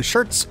including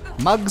shirts,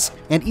 mugs,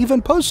 and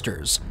even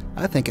posters.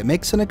 I think it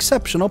makes an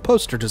exceptional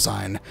poster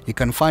design. You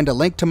can find a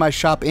link to my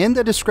shop in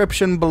the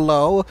description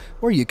below,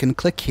 or you can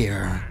click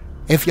here.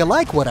 If you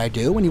like what I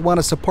do and you want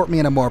to support me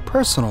in a more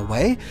personal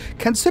way,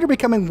 consider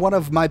becoming one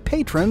of my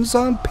patrons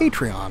on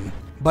Patreon.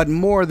 But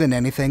more than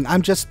anything,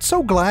 I'm just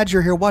so glad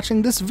you're here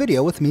watching this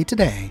video with me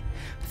today.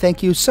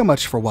 Thank you so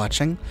much for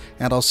watching,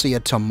 and I'll see you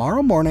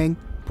tomorrow morning,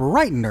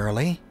 bright and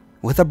early,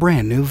 with a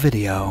brand new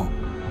video.